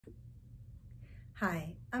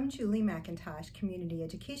Hi, I'm Julie McIntosh, Community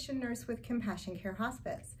Education Nurse with Compassion Care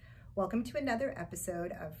Hospice. Welcome to another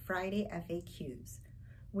episode of Friday FAQs.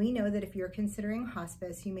 We know that if you're considering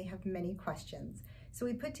hospice, you may have many questions, so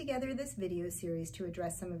we put together this video series to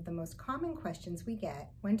address some of the most common questions we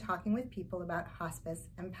get when talking with people about hospice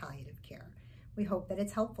and palliative care. We hope that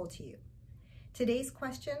it's helpful to you. Today's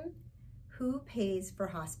question: who pays for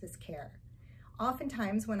hospice care?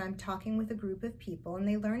 Oftentimes when I'm talking with a group of people and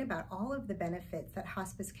they learn about all of the benefits that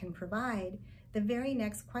hospice can provide, the very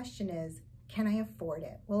next question is, can I afford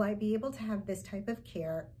it? Will I be able to have this type of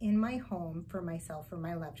care in my home for myself or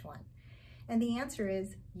my loved one? And the answer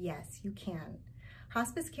is yes, you can.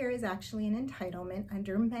 Hospice care is actually an entitlement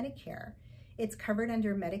under Medicare. It's covered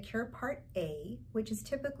under Medicare Part A, which is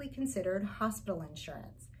typically considered hospital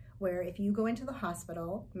insurance, where if you go into the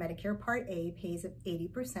hospital, Medicare Part A pays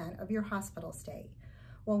 80% of your hospital stay.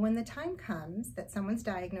 Well, when the time comes that someone's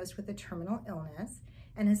diagnosed with a terminal illness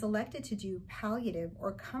and is elected to do palliative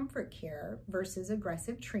or comfort care versus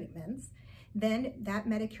aggressive treatments, then that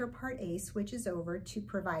Medicare Part A switches over to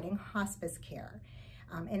providing hospice care.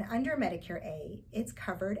 And under Medicare A, it's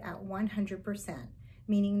covered at 100%,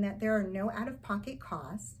 meaning that there are no out-of-pocket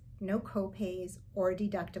costs, no copays or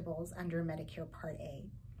deductibles under Medicare Part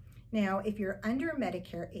A. Now, if you're under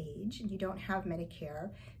Medicare age and you don't have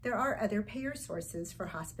Medicare, there are other payer sources for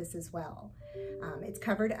hospice as well. It's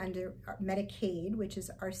covered under Medicaid, which is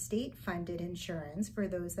our state-funded insurance for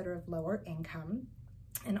those that are of lower income,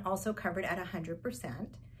 and also covered at 100%.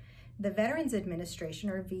 The Veterans Administration,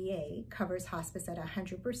 or VA, covers hospice at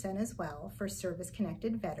 100% as well for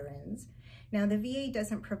service-connected veterans. Now, the VA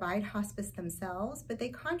doesn't provide hospice themselves, but they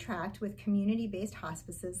contract with community-based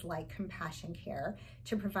hospices like Compassion Care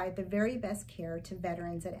to provide the very best care to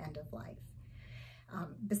veterans at end of life.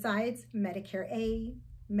 Besides Medicare A,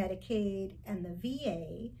 Medicaid, and the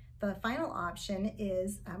VA, the final option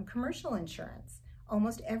is commercial insurance.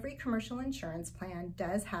 Almost every commercial insurance plan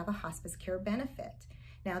does have a hospice care benefit.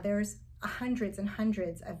 Now, there's hundreds and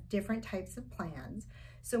hundreds of different types of plans.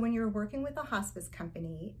 So when you're working with a hospice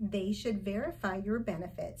company, they should verify your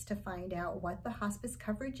benefits to find out what the hospice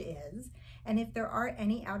coverage is, and if there are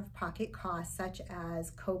any out-of-pocket costs such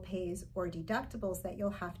as copays or deductibles that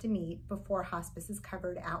you'll have to meet before hospice is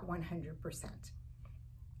covered at 100%.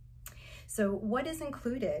 So what is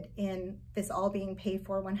included in this all being paid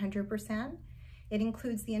for 100%? It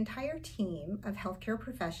includes the entire team of healthcare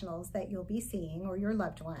professionals that you'll be seeing, or your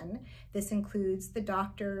loved one. This includes the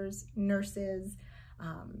doctors, nurses,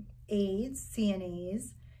 aides,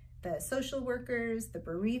 CNAs, the social workers, the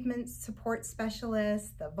bereavement support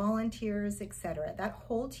specialists, the volunteers, etc. That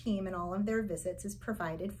whole team and all of their visits is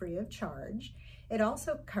provided free of charge. It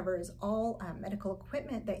also covers all medical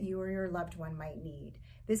equipment that you or your loved one might need.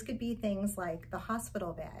 This could be things like the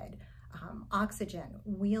hospital bed, oxygen,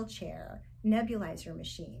 wheelchair, nebulizer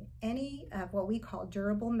machine. Any of what we call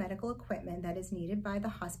durable medical equipment that is needed by the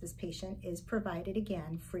hospice patient is provided,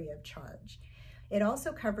 again, free of charge. It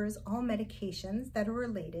also covers all medications that are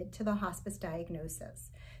related to the hospice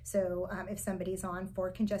diagnosis. So if somebody's on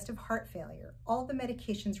for congestive heart failure, all the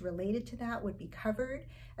medications related to that would be covered,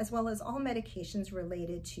 as well as all medications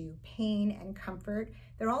related to pain and comfort.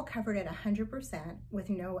 They're all covered at 100% with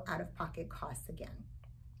no out-of-pocket costs again.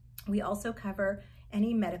 We also cover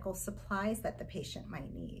any medical supplies that the patient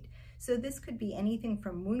might need. So this could be anything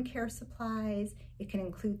from wound care supplies. It can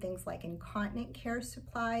include things like incontinent care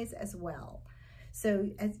supplies as well. So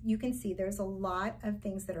as you can see, there's a lot of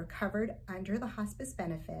things that are covered under the hospice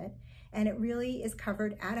benefit, and it really is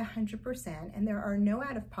covered at 100%, and there are no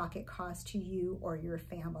out-of-pocket costs to you or your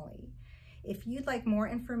family. If you'd like more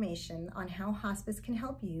information on how hospice can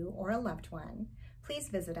help you or a loved one, please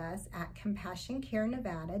visit us at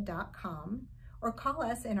CompassionCareNevada.com or call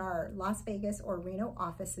us in our Las Vegas or Reno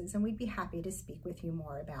offices, and we'd be happy to speak with you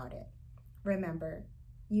more about it. Remember,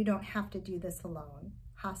 you don't have to do this alone.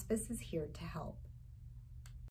 Hospice is here to help.